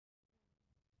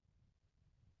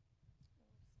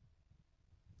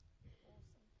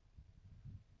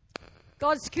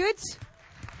God's good.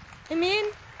 Amen.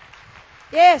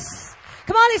 Yes.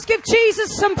 Come on, let's give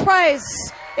Jesus some praise.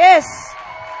 Yes.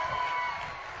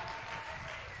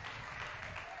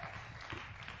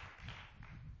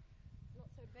 Not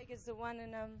so big as the one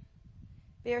in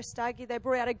Verestagi. They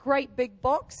brought out a great big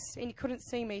box and you couldn't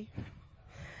see me.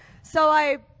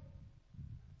 So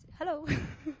hello.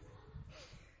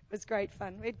 It was great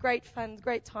fun. We had great fun,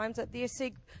 great times up there.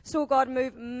 Saw God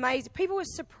move amazing. People were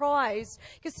surprised.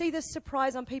 You could see the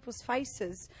surprise on people's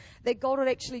faces that God would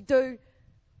actually do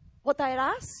what they had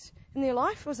asked in their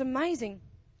life. It was amazing.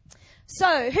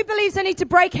 So, who believes they need to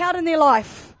break out in their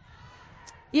life?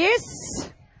 Yes?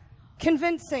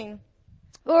 Convincing.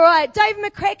 All right, David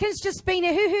McCracken's just been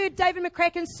here. Who heard David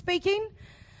McCracken speaking?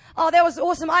 Oh, that was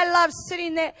awesome. I love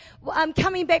sitting there,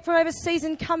 coming back from overseas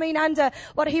and coming under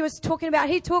what he was talking about.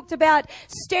 He talked about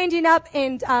standing up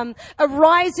and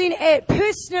arising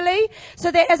personally so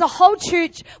that as a whole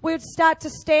church we would start to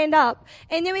stand up.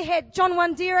 And then we had John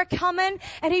Wandera come in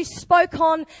and he spoke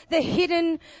on the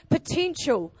hidden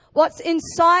potential, what's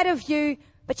inside of you,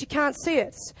 but you can't see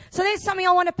it. So that's something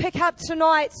I want to pick up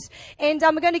tonight. And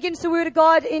we're going to get into the Word of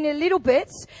God in a little bit.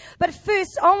 But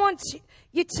first, I want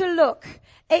you to look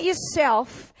at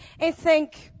yourself and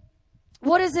think,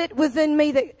 what is it within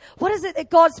me what is it that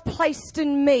God's placed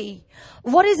in me?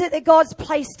 What is it that God's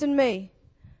placed in me?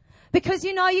 Because,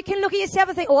 you can look at yourself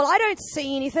and think, well, I don't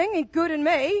see anything good in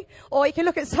me. Or you can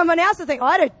look at someone else and think,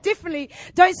 I definitely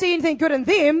don't see anything good in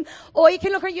them. Or you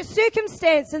can look at your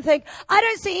circumstance and think, I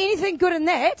don't see anything good in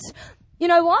that. You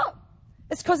know what?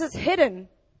 It's because it's hidden.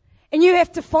 And you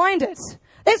have to find it.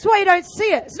 That's why you don't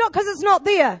see it. It's not because it's not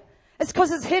there. It's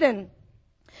because it's hidden.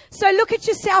 So look at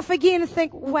yourself again and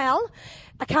think, well,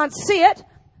 I can't see it,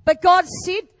 but God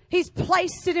said He's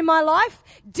placed it in my life.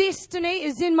 Destiny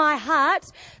is in my heart.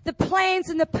 The plans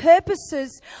and the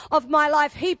purposes of my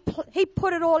life, He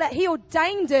put it all out. He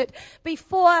ordained it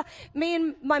before me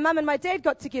and my mum and my dad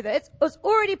got together. It was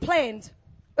already planned.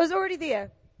 It was already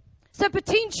there. So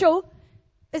potential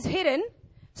is hidden.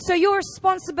 So your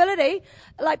responsibility,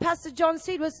 like Pastor John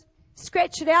said, was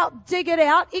scratch it out, dig it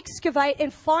out, excavate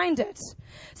and find it.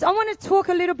 So I want to talk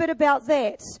a little bit about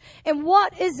that. And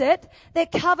what is it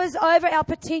that covers over our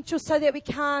potential so that we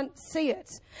can't see it?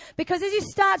 Because as you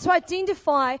start to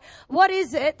identify what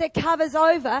is it that covers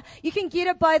over, you can get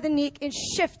it by the neck and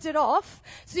shift it off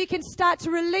so you can start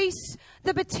to release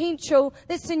the potential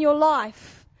that's in your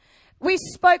life. I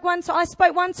spoke one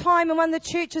time in one of the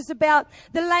churches about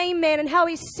the lame man and how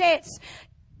he sat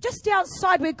just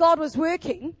outside where God was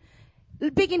working,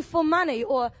 begging for money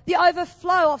or the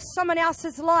overflow of someone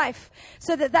else's life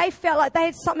so that they felt like they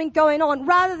had something going on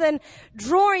rather than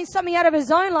drawing something out of his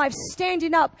own life,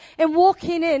 standing up and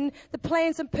walking in the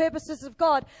plans and purposes of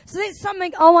God. So that's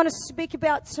something I want to speak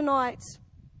about tonight.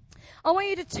 I want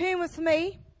you to turn with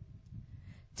me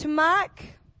to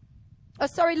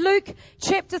Luke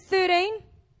chapter 13,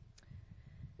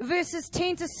 verses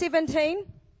 10 to 17.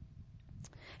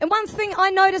 And one thing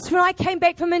I noticed when I came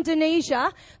back from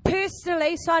Indonesia,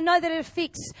 personally, so I know that it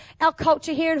affects our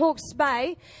culture here in Hawke's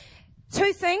Bay,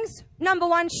 two things. Number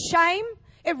one, shame.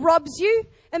 It robs you.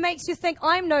 It makes you think,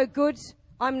 I'm no good.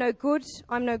 I'm no good.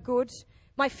 I'm no good.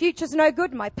 My future's no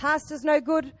good. My past is no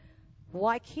good.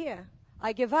 Why care?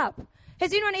 I give up.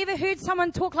 Has anyone ever heard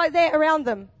someone talk like that around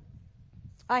them?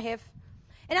 I have.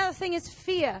 Another thing is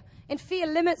fear. And fear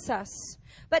limits us.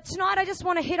 But tonight I just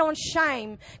want to hit on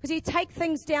shame because you take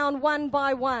things down one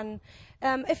by one.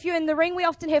 If you're in the ring, we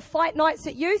often have fight nights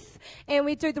at youth and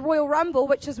we do the Royal Rumble,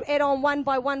 which is add on one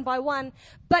by one by one.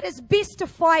 But it's best to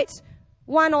fight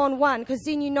one-on-one because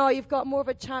then you've got more of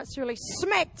a chance to really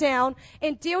smack down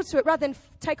and deal to it rather than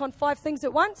take on 5 things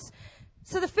at once.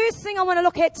 So the first thing I want to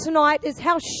look at tonight is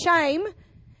how shame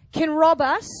can rob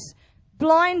us,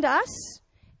 blind us,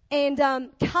 and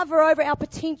cover over our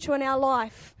potential in our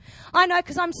life. I know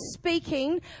because I'm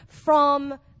speaking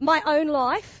from my own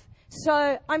life,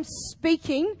 so I'm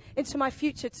speaking into my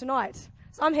future tonight.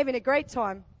 So I'm having a great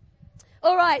time.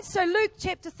 All right, so Luke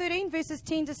chapter 13, verses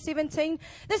 10 to 17.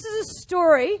 This is a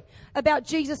story about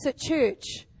Jesus at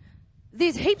church.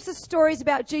 There's heaps of stories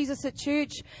about Jesus at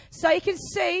church, so you can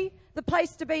see the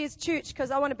place to be is church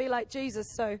because I want to be like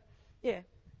Jesus, so yeah.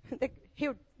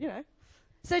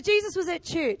 So Jesus was at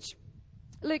church.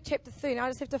 Luke chapter 13, I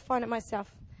just have to find it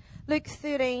myself. Luke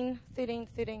 13.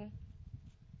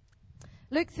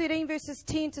 Luke 13, verses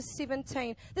 10 to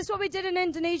 17. This is what we did in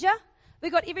Indonesia.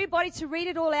 We got everybody to read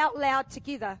it all out loud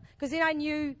together. Because then I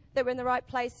knew that we're in the right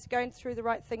place, going through the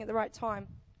right thing at the right time.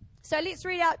 So let's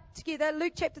read out together.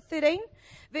 Luke chapter 13,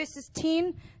 verses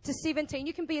 10 to 17.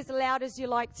 You can be as loud as you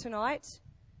like tonight.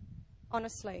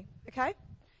 Honestly. Okay?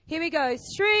 Here we go.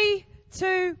 3,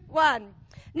 2, 1.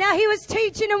 Now he was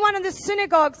teaching in one of the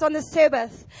synagogues on the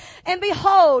Sabbath. And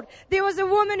behold, there was a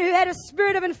woman who had a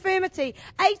spirit of infirmity,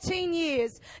 18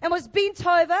 years, and was bent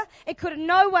over and could in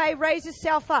no way raise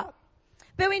herself up.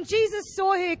 But when Jesus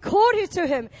saw her, he called her to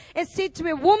him and said to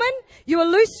her, Woman, you are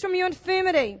loosed from your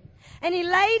infirmity. And he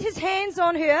laid his hands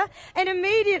on her, and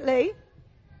immediately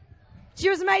she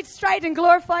was made straight and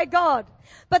glorified God.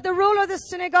 But the ruler of the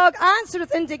synagogue answered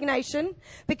with indignation,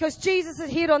 because Jesus had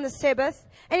healed on the Sabbath.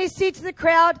 And he said to the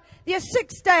crowd, there are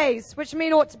 6 days which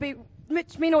men ought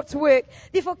to work.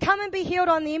 Therefore come and be healed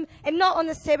on them, and not on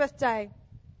the Sabbath day.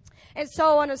 And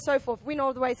so on and so forth. Went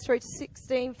all the way through to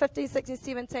 15, 16,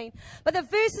 17. But the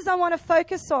verses I want to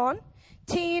focus on,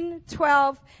 10,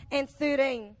 12, and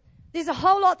 13. There's a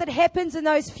whole lot that happens in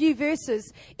those few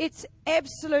verses. It's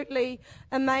absolutely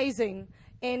amazing.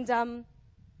 And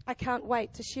I can't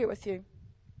wait to share it with you.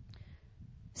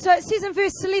 So it says in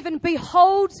verse 11,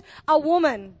 behold a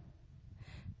woman.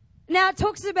 Now it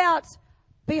talks about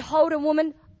behold a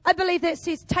woman. I believe that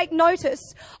says take notice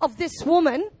of this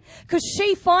woman, because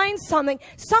she finds something.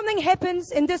 Something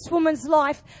happens in this woman's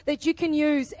life that you can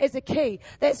use as a key.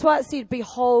 That's why it said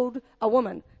behold a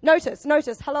woman. Notice.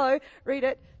 Hello, read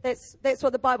it. That's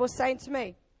what the Bible's saying to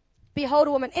me. Behold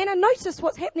a woman. And I notice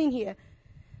what's happening here.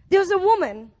 There was a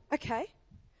woman. Okay.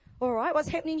 All right. What's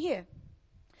happening here?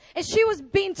 And she was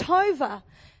bent over.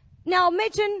 Now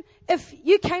imagine if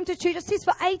you came to church. It says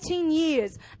for 18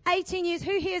 years. 18 years.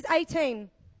 Who here is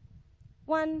 18?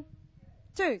 1,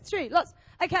 2, 3. Lots.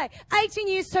 Okay. 18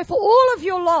 years. So for all of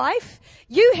your life,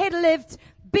 you had lived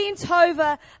bent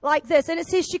over like this. And it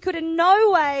says she could in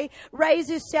no way raise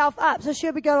herself up. So she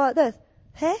would be going like this.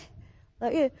 Huh?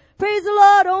 Like, yeah. Praise the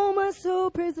Lord, oh my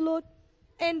soul, praise the Lord.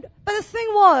 But the thing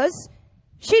was,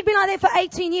 she'd been like that for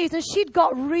 18 years, and she'd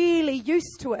got really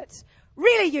used to it.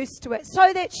 Really used to it.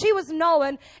 So that she was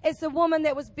known as the woman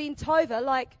that was bent over.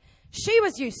 Like, she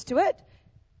was used to it.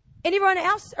 And everyone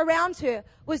else around her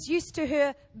was used to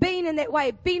her being in that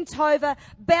way. Bent over,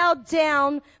 bowed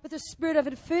down with a spirit of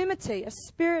infirmity. A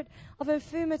spirit of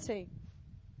infirmity.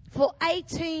 For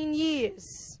 18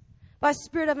 years. By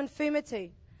spirit of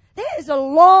infirmity. That is a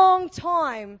long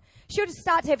time. She would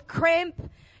start to have cramp.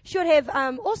 She would have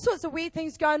all sorts of weird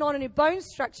things going on in her bone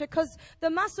structure, because the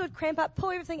muscle would cramp up,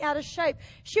 pull everything out of shape.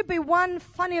 She'd be one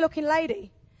funny-looking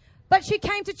lady. But she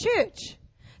came to church.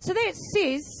 So that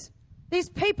says there's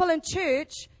people in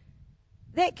church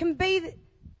that can be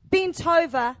bent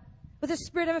over with a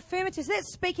spirit of infirmity. So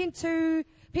that's speaking to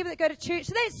people that go to church.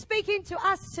 So that's speaking to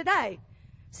us today.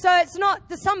 So it's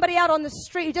not somebody out on the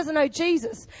street who doesn't know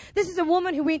Jesus. This is a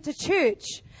woman who went to church,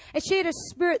 and she had a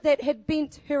spirit that had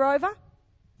bent her over.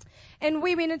 And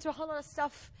we went into a whole lot of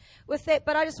stuff with that,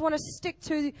 but I just want to stick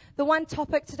to the one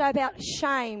topic today about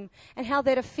shame and how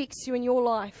that affects you in your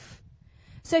life.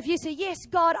 So if you say, yes,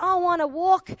 God, I want to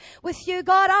walk with you.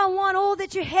 God, I want all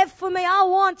that you have for me. I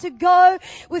want to go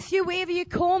with you wherever you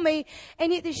call me.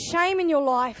 And yet there's shame in your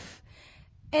life.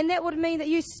 And that would mean that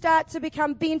you start to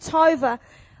become bent over.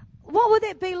 What would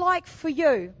that be like for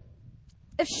you?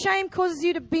 If shame causes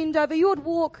you to bend over, you would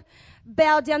walk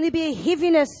bowed down. There'd be a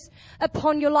heaviness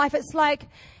upon your life. It's like,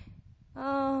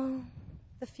 oh,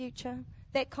 the future.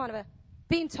 That kind of a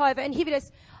bent over and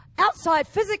heaviness. Outside,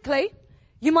 physically,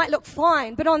 you might look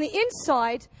fine. But on the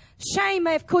inside, shame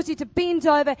may have caused you to bend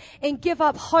over and give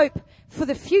up hope for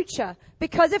the future.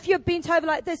 Because if you're bent over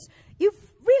like this, you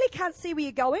really can't see where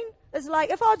you're going. It's like,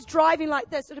 if I was driving like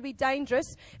this, it would be dangerous.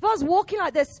 If I was walking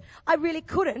like this, I really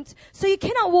couldn't. So you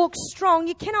cannot walk strong.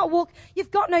 You cannot walk. You've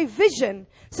got no vision.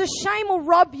 So shame will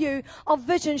rob you of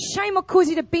vision. Shame will cause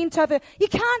you to bend over. You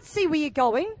can't see where you're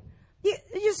going. You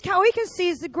just can't. All you can see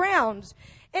is the ground.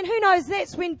 And who knows,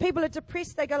 that's when people are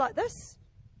depressed, they go like this.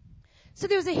 So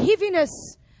there's a heaviness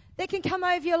that can come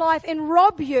over your life and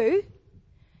rob you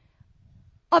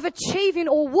of achieving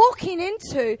or walking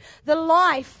into the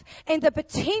life and the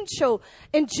potential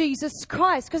in Jesus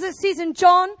Christ. Because it says in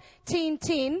John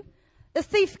 10:10, the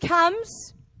thief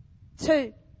comes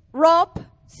to rob,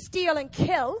 steal, and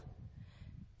kill.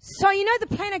 So you know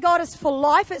the plan of God is for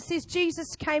life. It says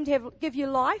Jesus came to give you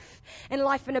life and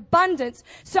life in abundance.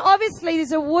 So obviously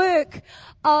there's a work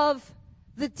of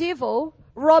the devil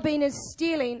robbing and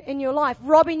stealing in your life,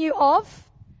 robbing you of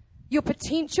your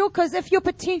potential. Because if your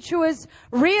potential is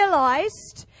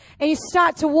realized and you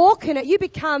start to walk in it, you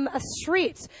become a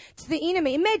threat to the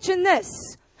enemy. Imagine this.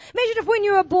 Imagine if when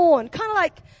you were born, kind of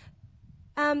like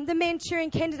the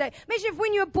Manchurian Candidate. Imagine if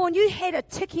when you were born, you had a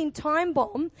ticking time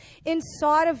bomb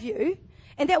inside of you,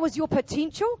 and that was your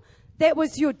potential. That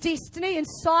was your destiny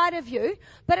inside of you,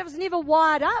 but it was never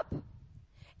wired up.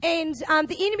 And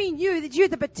the enemy knew that you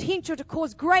had the potential to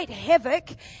cause great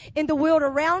havoc in the world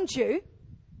around you.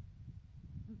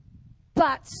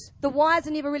 But the wires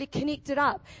are never really connected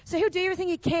up. So he'll do everything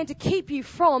he can to keep you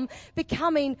from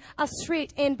becoming a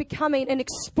threat and becoming an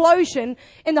explosion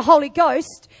in the Holy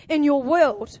Ghost in your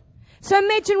world. So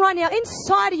imagine right now,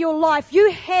 inside of your life,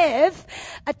 you have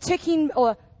a ticking,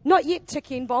 or not yet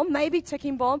ticking bomb, maybe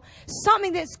ticking bomb,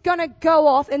 something that's going to go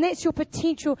off, and that's your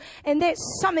potential, and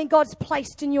that's something God's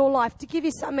placed in your life. To give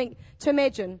you something to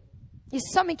imagine,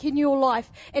 there's something in your life,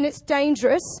 and it's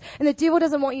dangerous, and the devil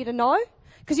doesn't want you to know.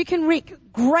 Because you can wreak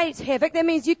great havoc. That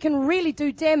means you can really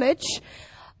do damage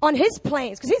on his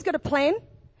plans. Because he's got a plan.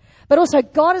 But also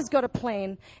God has got a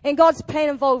plan. And God's plan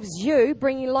involves you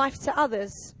bringing life to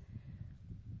others.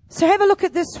 So have a look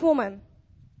at this woman.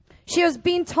 She was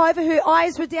bent over. Her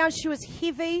eyes were down. She was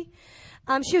heavy.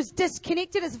 She was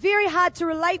disconnected. It's very hard to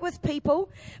relate with people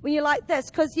when you're like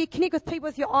this, because you connect with people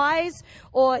with your eyes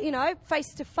or,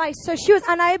 face to face. So she was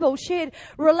unable. She had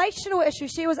relational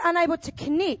issues. She was unable to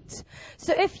connect.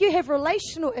 So if you have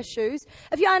relational issues,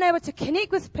 if you're unable to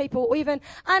connect with people or even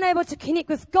unable to connect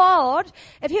with God,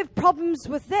 if you have problems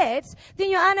with that, then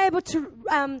you're unable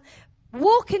to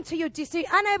walk into your destiny,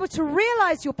 unable to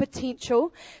realize your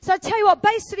potential. So I tell you what,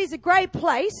 Bay City is a great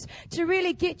place to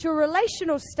really get your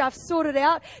relational stuff sorted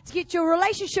out, to get your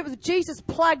relationship with Jesus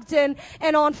plugged in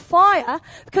and on fire,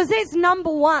 because that's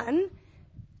number one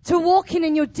to walking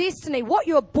in your destiny, what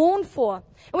you're born for.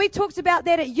 And we talked about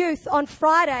that at youth on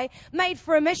Friday, made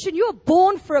for a mission. You're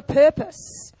born for a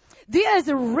purpose. There is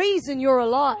a reason you're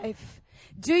alive.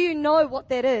 Do you know what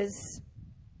that is?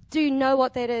 Do you know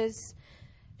what that is?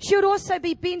 She would also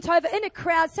be bent over in a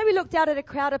crowd. Say we looked out at a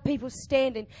crowd of people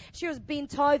standing. She was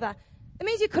bent over. It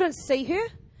means you couldn't see her.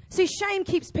 See, shame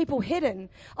keeps people hidden.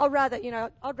 I'd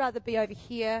rather be over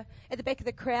here at the back of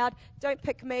the crowd. Don't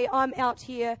pick me. I'm out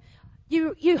here.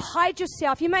 You hide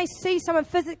yourself. You may see someone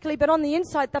physically, but on the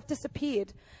inside, they've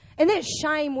disappeared. And that's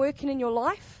shame working in your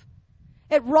life.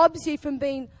 It robs you from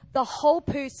being the whole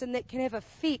person that can have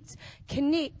effect,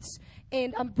 connect,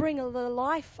 and bring the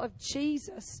life of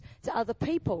Jesus to other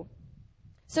people.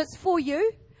 So it's for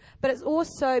you, but it's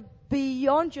also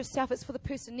beyond yourself. It's for the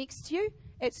person next to you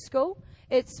at school.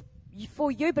 It's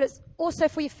for you, but it's also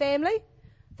for your family,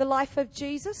 the life of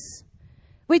Jesus.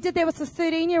 We did that with the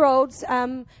 13-year-olds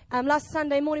last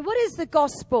Sunday morning. What is the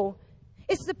gospel?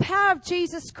 It's the power of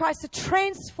Jesus Christ to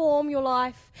transform your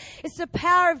life. It's the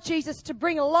power of Jesus to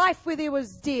bring a life where there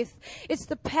was death. It's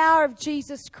the power of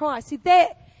Jesus Christ. See,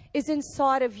 that is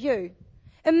inside of you.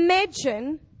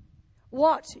 Imagine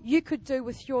what you could do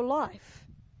with your life.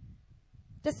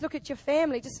 Just look at your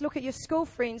family. Just look at your school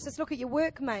friends. Just look at your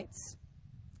workmates.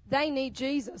 They need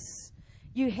Jesus.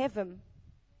 You have him.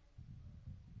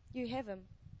 You have him.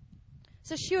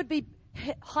 So she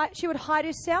would hide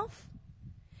herself.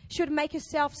 She would make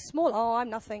herself small. Oh, I'm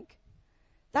nothing.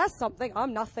 That's something.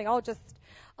 I'm nothing. I'll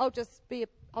just be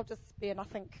a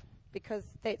nothing, because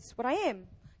that's what I am.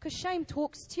 Because shame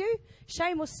talks to you.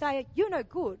 Shame will say, you're no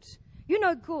good. You're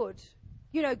no good.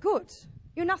 You're no good.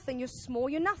 You're nothing. You're small.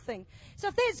 You're nothing. So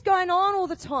if that's going on all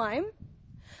the time,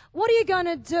 what are you going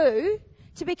to do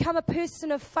to become a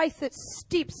person of faith that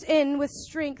steps in with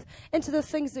strength into the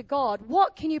things of God?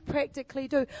 What can you practically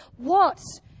do? What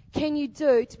can you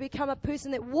do to become a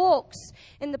person that walks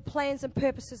in the plans and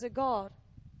purposes of God?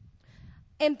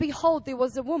 And behold, there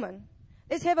was a woman.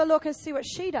 Let's have a look and see what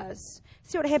she does.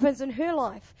 See what happens in her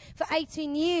life. For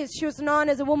 18 years, she was known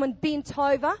as a woman bent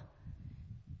over,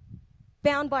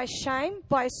 bound by shame,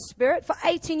 by a spirit. For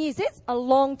 18 years, that's a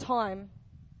long time.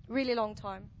 Really long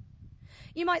time.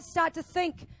 You might start to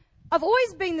think, I've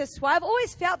always been this way. I've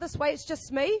always felt this way. It's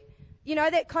just me.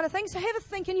 That kind of thing. So have a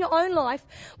think in your own life.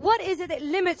 What is it that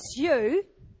limits you?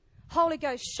 Holy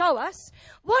Ghost, show us.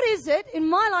 What is it in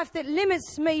my life that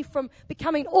limits me from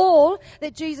becoming all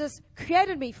that Jesus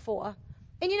created me for?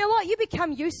 And you know what? You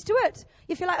become used to it.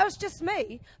 You feel like, oh, it's just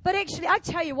me. But actually, I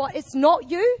tell you what, it's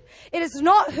not you. It is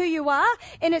not who you are.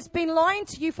 And it's been lying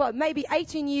to you for maybe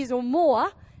 18 years or more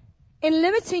and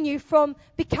limiting you from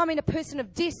becoming a person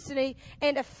of destiny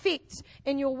and effect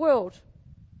in your world.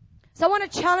 So I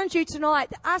want to challenge you tonight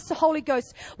to ask the Holy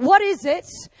Ghost, what is it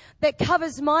that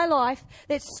covers my life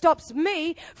that stops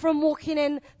me from walking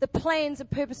in the plans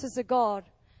and purposes of God?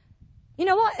 You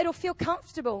know what? It'll feel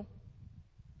comfortable.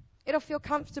 It'll feel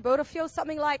comfortable. It'll feel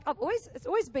something like, it's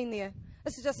always been there.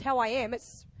 This is just how I am.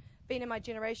 It's been in my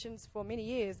generations for many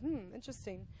years.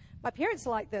 Interesting. My parents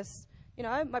are like this.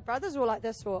 My brothers were like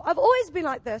this. Or I've always been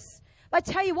like this. But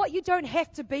I tell you what, you don't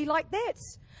have to be like that.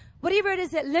 Whatever it is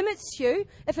that limits you,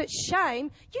 if it's shame,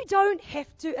 you don't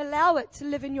have to allow it to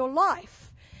live in your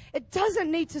life. It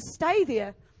doesn't need to stay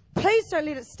there. Please don't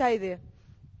let it stay there.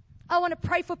 I want to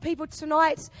pray for people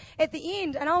tonight at the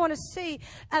end, and I want to see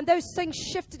those things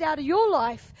shifted out of your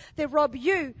life that rob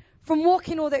you from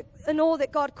walking in all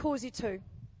that God calls you to.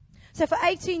 So for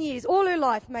 18 years, all her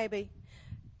life maybe,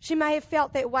 she may have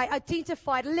felt that way,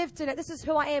 identified, lived in it. This is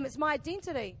who I am. It's my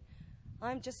identity.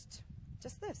 I'm just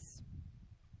this.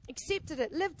 Accepted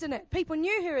it, lived in it. People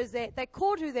knew her as that. They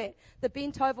called her that, the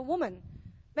bent-over woman.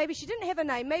 Maybe she didn't have a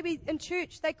name. Maybe in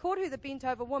church they called her the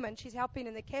bent-over woman. She's helping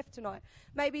in the calf tonight.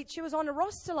 Maybe she was on a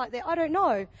roster like that. I don't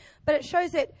know. But it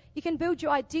shows that you can build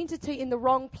your identity in the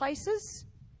wrong places.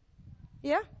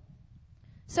 Yeah?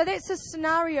 So that's a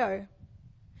scenario.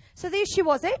 So there she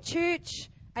was at church,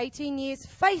 18 years,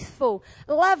 faithful,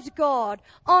 loved God,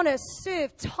 honest,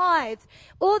 served, tithed,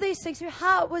 all these things. Her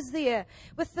heart was there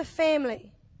with the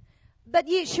family. But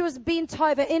yet she was bent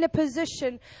over, in a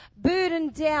position,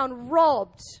 burdened down,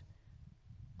 robbed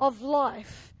of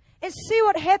life. And see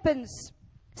what happens.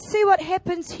 See what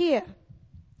happens here.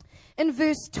 In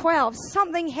verse 12,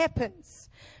 something happens.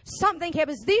 Something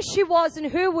happens. There she was in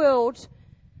her world.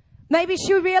 Maybe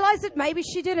she realized it, maybe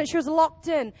she didn't. She was locked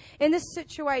in this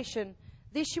situation.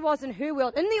 There she was in her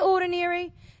world. In the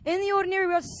ordinary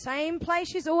world, same place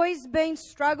she's always been,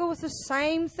 struggle with the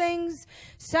same things,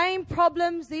 same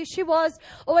problems. There she was,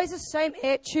 always the same,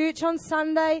 at church on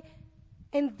Sunday.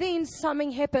 And then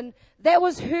something happened. That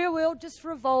was her world, just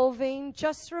revolving,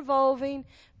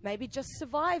 maybe just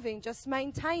surviving, just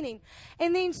maintaining.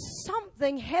 And then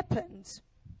something happened.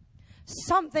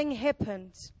 Something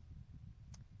happened.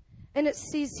 And it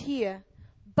says here,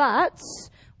 but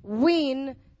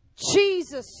when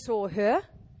Jesus saw her,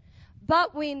 so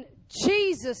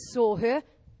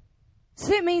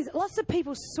that means lots of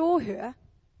people saw her,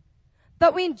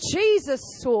 but when Jesus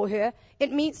saw her,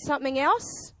 it meant something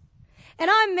else. And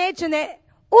I imagine that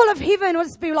all of heaven would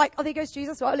be like, oh, there goes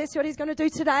Jesus. Well, let's see what he's going to do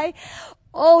today.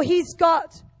 Oh, he's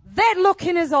got that look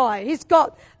in his eye. He's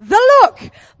got the look.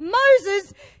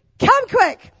 Moses, come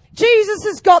quick. Jesus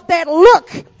has got that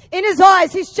look in his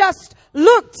eyes. He's just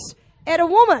looked at a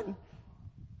woman.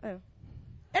 Oh.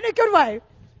 In a good way.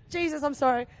 Jesus, I'm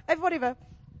sorry. Whatever.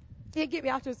 Yeah, get me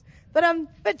afterwards.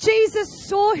 But Jesus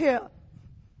saw her.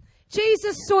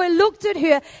 Jesus saw her, looked at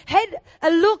her, had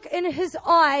a look in his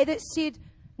eye that said,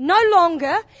 no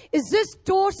longer is this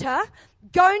daughter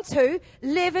going to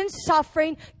live in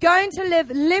suffering, going to live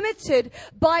limited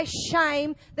by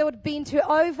shame that would bend her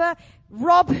over,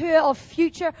 rob her of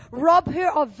future, rob her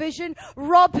of vision,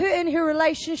 rob her in her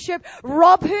relationship,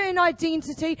 rob her in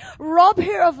identity, rob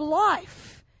her of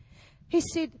life. He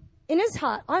said in his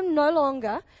heart, I'm no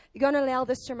longer going to allow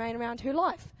this to remain around her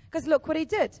life. Because look what he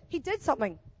did. He did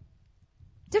something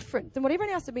different than what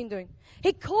everyone else had been doing.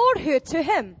 He called her to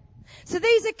him. So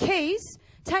these are keys.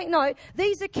 Take note.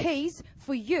 These are keys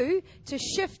for you to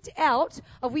shift out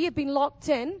of where you've been locked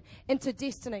in into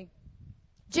destiny.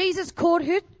 Jesus called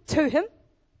her to him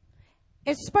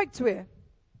and spoke to her.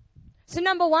 So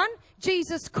number one,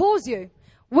 Jesus calls you.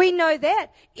 We know that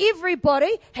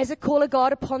everybody has a call of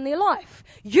God upon their life.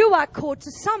 You are called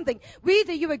to something.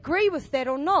 Whether you agree with that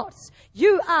or not,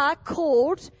 you are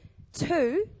called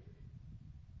to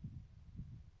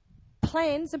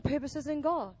plans and purposes in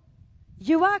God.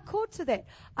 You are called to that.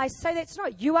 I say that's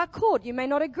not. You are called. You may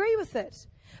not agree with it.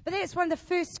 But that's one of the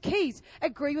first keys.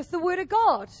 Agree with the Word of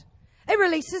God. It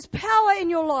releases power in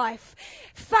your life.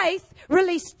 Faith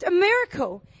released a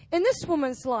miracle in this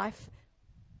woman's life.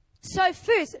 So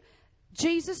first,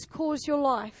 Jesus calls your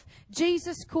life.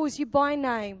 Jesus calls you by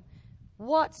name.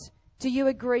 What do you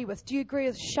agree with? Do you agree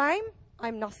with shame?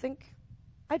 I'm nothing.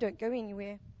 I don't go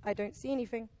anywhere. I don't see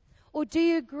anything. Or do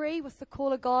you agree with the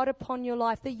call of God upon your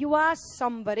life, that you are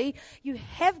somebody, you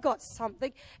have got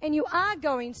something, and you are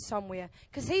going somewhere?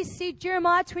 Because he said,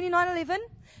 Jeremiah 29:11,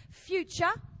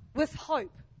 future with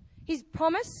hope. He's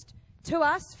promised to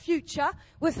us future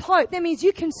with hope. That means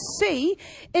you can see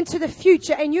into the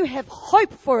future and you have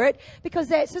hope for it, because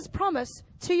that's his promise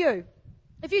to you.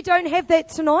 If you don't have that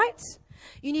tonight,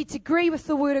 you need to agree with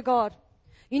the Word of God.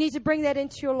 You need to bring that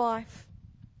into your life.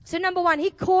 So number one, he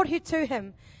called her to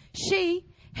him. She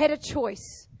had a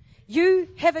choice. You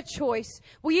have a choice.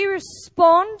 Will you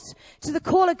respond to the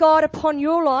call of God upon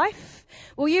your life?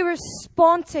 Will you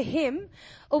respond to him?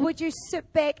 Or would you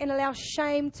sit back and allow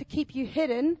shame to keep you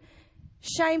hidden?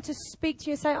 Shame to speak to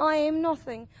you and say, I am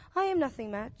nothing. I am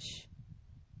nothing much.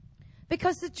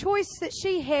 Because the choice that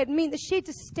she had meant that she had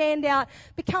to stand out,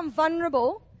 become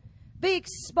vulnerable, be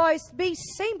exposed, be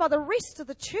seen by the rest of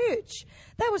the church.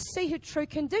 They will see her true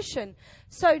condition.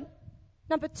 So,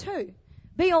 number two,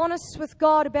 be honest with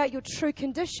God about your true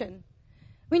condition.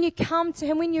 When you come to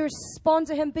Him, when you respond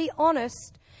to Him, be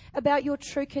honest about your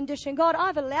true condition. God,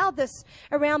 I've allowed this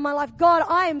around my life. God,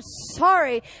 I am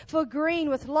sorry for agreeing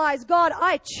with lies. God,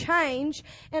 I change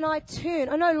and I turn.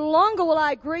 And no longer will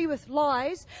I agree with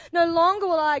lies. No longer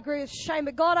will I agree with shame.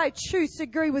 But God, I choose to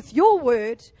agree with your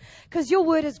word, because your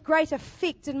word has great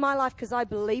effect in my life because I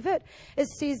believe it. It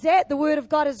says that the word of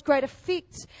God has great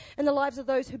effect in the lives of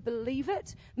those who believe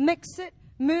it. Mix it,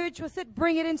 merge with it,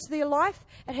 bring it into their life.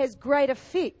 It has great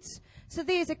effect. So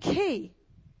there's a key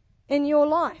in your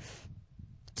life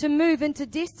to move into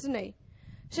destiny.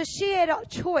 So she had a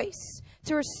choice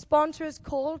to respond to His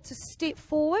call, to step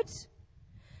forward.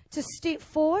 To step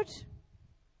forward.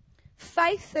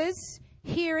 Faith is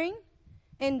hearing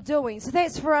and doing. So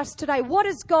that's for us today. What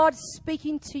is God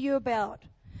speaking to you about?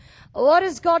 What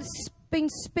has God been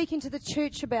speaking to the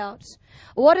church about?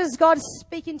 What is God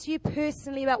speaking to you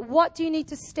personally about? What do you need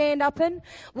to stand up in?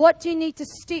 What do you need to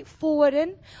step forward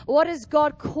in? What is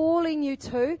God calling you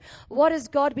to? What has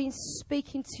God been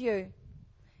speaking to you?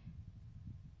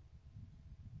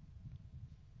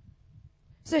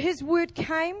 So His word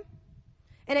came,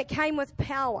 and it came with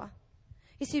power.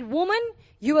 He said, woman,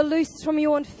 you are loosed from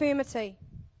your infirmity.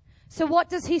 So what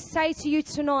does He say to you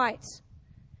tonight?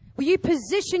 Will you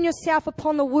position yourself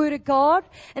upon the word of God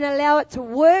and allow it to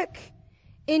work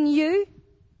in you?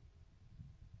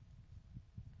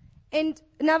 And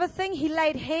another thing, He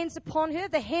laid hands upon her.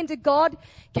 The hand of God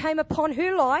came upon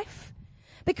her life,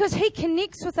 because He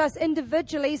connects with us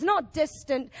individually. He's not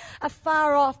distant,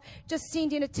 afar off, just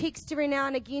sending a text every now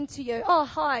and again to you. Oh,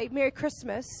 hi, Merry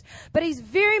Christmas. But He's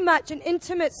very much an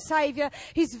intimate Savior.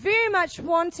 He's very much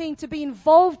wanting to be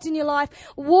involved in your life,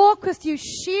 walk with you,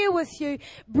 share with you,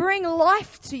 bring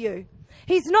life to you.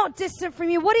 He's not distant from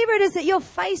you. Whatever it is that you're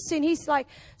facing, He's like,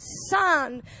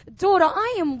 son, daughter,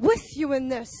 I am with you in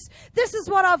this. This is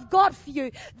what I've got for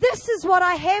you. This is what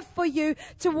I have for you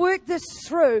to work this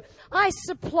through. I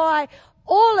supply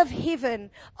all of heaven.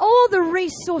 All the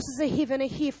resources of heaven are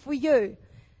here for you.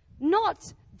 Not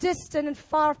distant and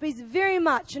far off, but He's very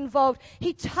much involved.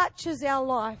 He touches our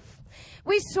life.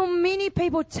 We saw many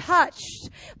people touched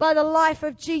by the life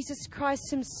of Jesus Christ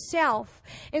Himself,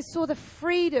 and saw the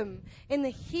freedom and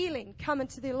the healing come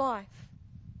into their life.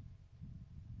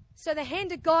 So the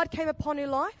hand of God came upon her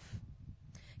life.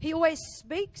 He always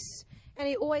speaks, and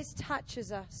He always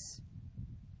touches us.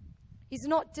 He's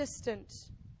not distant.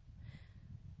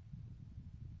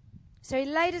 So He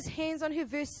laid His hands on her,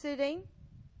 verse 13.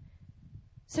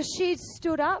 So she'd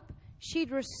stood up.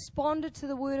 She'd responded to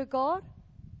the word of God.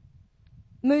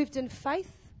 Moved in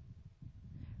faith,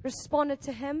 responded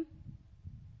to Him.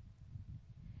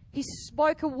 He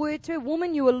spoke a word to her.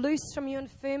 Woman, you were loosed from your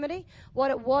infirmity. What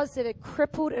it was that had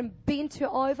crippled and bent her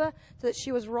over so that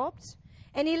she was robbed.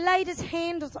 And He laid His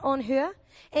hands on her,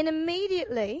 and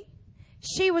immediately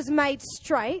she was made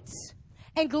straight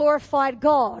and glorified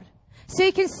God. So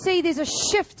you can see there's a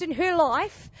shift in her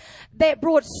life that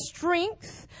brought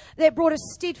strength, that brought a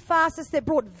steadfastness, that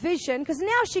brought vision, because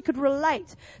now she could relate.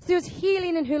 So there was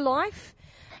healing in her life.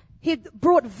 He had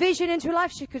brought vision into her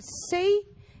life. She could see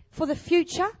for the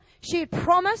future. She had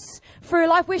promise for her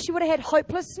life where she would have had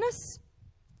hopelessness.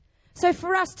 So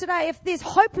for us today, if there's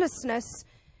hopelessness,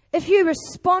 if you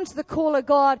respond to the call of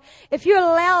God, if you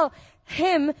allow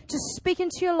Him to speak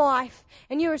into your life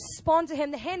and you respond to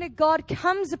Him, the hand of God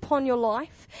comes upon your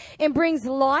life and brings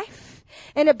life,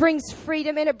 and it brings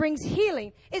freedom, and it brings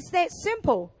healing. It's that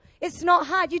simple. It's not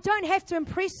hard. You don't have to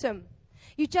impress Him.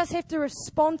 You just have to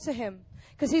respond to Him,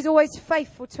 because He's always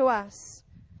faithful to us.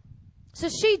 So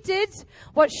she did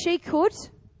what she could,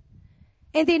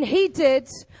 and then He did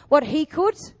what He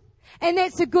could. And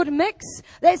that's a good mix.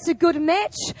 That's a good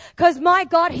match, because my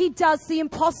God, He does the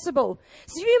impossible.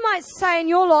 So you might say in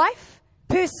your life,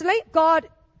 personally, God,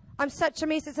 I'm such a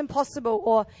mess, it's impossible.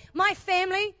 Or my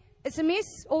family, it's a mess,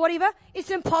 or whatever,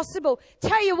 it's impossible.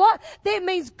 Tell you what, that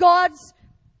means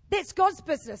that's God's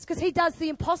business, because He does the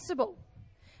impossible.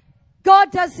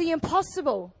 God does the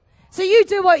impossible. So you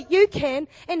do what you can,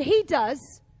 and He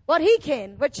does what He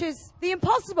can, which is the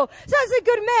impossible. So it's a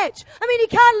good match. I mean, you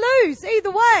can't lose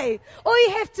either way. All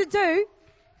you have to do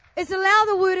is allow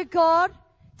the word of God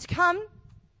to come,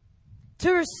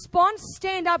 to respond,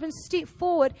 stand up and step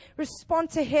forward, respond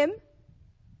to Him.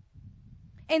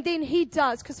 And then He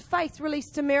does, because faith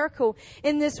released a miracle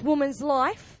in this woman's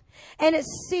life. And it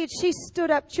said she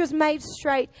stood up, she was made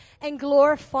straight and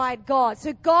glorified God.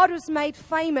 So God was made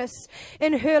famous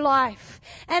in her life.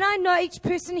 And I know each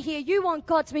person here, you want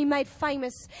God to be made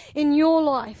famous in your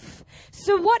life.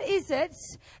 So what is it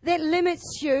that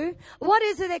limits you? What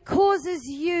is it that causes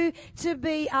you to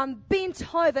be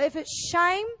bent over? If it's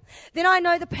shame, then I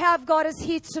know the power of God is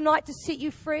here tonight to set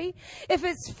you free. If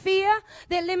it's fear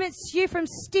that limits you from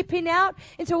stepping out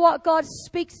into what God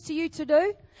speaks to you to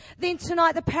do, then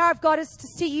tonight the power of God is to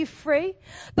set you free.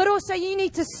 But also you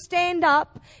need to stand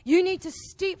up. You need to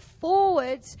step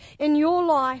forward in your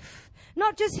life.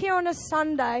 Not just here on a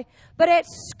Sunday, but at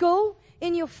school,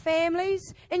 in your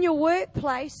families, in your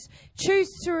workplace. Choose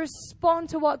to respond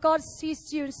to what God says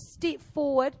to you and step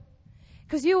forward.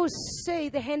 Because you will see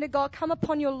the hand of God come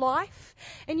upon your life,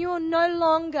 and you will no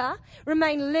longer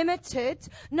remain limited,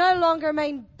 no longer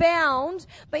remain bound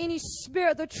by any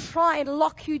spirit that will try and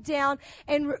lock you down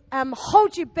and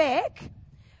hold you back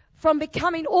from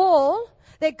becoming all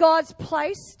that God's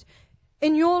placed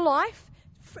in your life,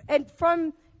 and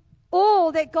from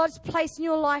all that God's placed in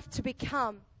your life to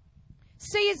become.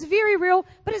 See, it's very real,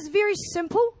 but it's very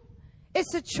simple.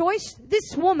 It's a choice.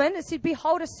 This woman, it said,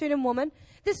 behold a certain woman.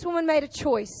 This woman made a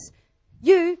choice.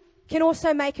 You can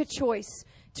also make a choice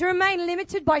to remain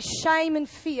limited by shame and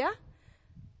fear.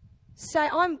 Say,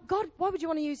 God, why would you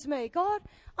want to use me? God,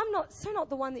 I'm not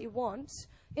the one that you want.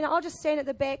 I'll just stand at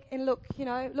the back and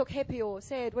look happy or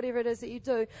sad, whatever it is that you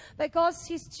do. But God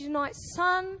says tonight,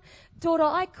 son, daughter,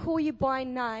 I call you by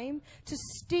name to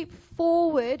step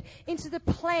forward into the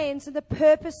plans and the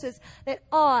purposes that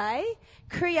I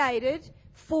created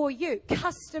for you,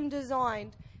 custom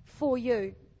designed for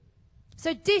you.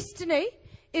 So destiny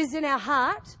is in our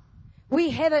heart. We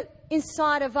have it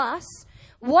inside of us.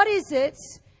 What is it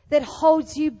that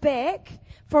holds you back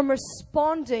from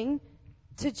responding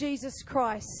to Jesus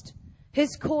Christ,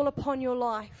 His call upon your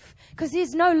life? Because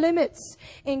there's no limits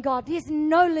in God. There's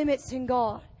no limits in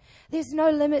God. There's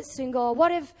no limits in God.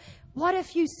 What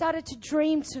if you started to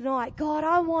dream tonight? God,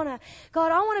 I want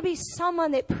to be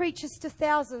someone that preaches to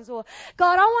thousands. Or,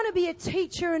 God, I want to be a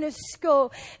teacher in a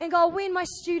school. And God, when my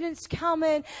students come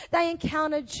in, they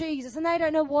encounter Jesus and they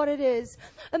don't know what it is.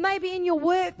 Or maybe in your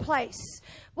workplace,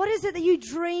 what is it that you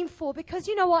dream for? Because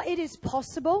you know what? It is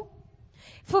possible.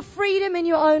 For freedom in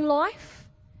your own life.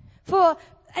 For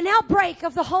an outbreak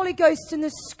of the Holy Ghost in the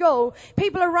school.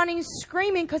 People are running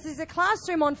screaming because there's a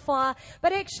classroom on fire,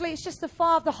 but actually it's just the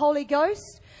fire of the Holy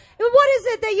Ghost. What is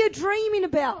it that you're dreaming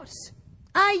about?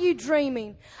 Are you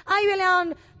dreaming? Are you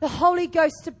allowing the Holy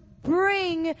Ghost to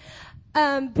bring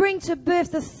to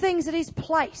birth the things that He's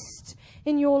placed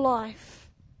in your life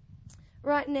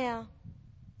right now?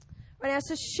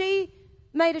 So she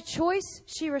made a choice.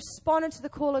 She responded to the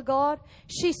call of God.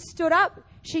 She stood up.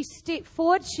 She stepped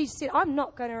forward. She said, I'm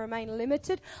not going to remain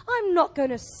limited. I'm not going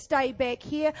to stay back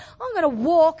here. I'm going to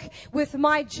walk with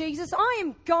my Jesus. I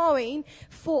am going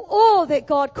for all that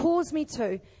God calls me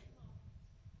to.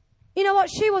 You know what?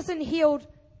 She wasn't healed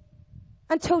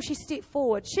until she stepped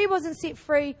forward. She wasn't set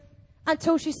free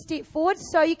until she stepped forward.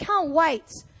 So you can't wait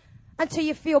until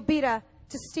you feel better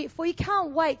to step forward. You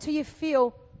can't wait till you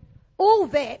feel all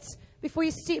that before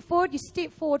you step forward. You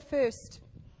step forward first.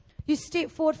 You step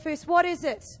forward first. What is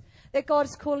it that God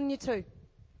is calling you to?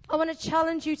 I want to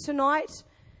challenge you tonight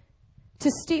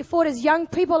to step forward. As young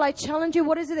people, I challenge you.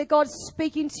 What is it that God's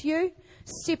speaking to you?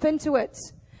 Step into it.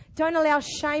 Don't allow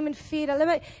shame and fear to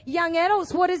limit. Young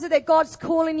adults, what is it that God's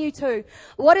calling you to?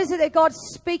 What is it that God's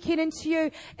speaking into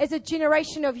you as a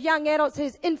generation of young adults that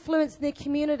has influence in their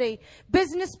community?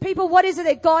 Business people, what is it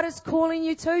that God is calling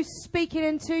you to, speaking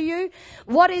into you?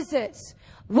 What is it?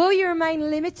 Will you remain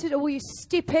limited, or will you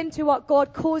step into what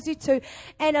God calls you to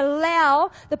and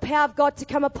allow the power of God to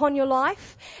come upon your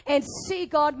life and see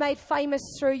God made famous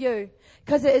through you?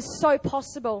 Because it is so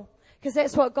possible. Because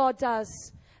that's what God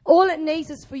does. All it needs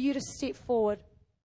is for you to step forward.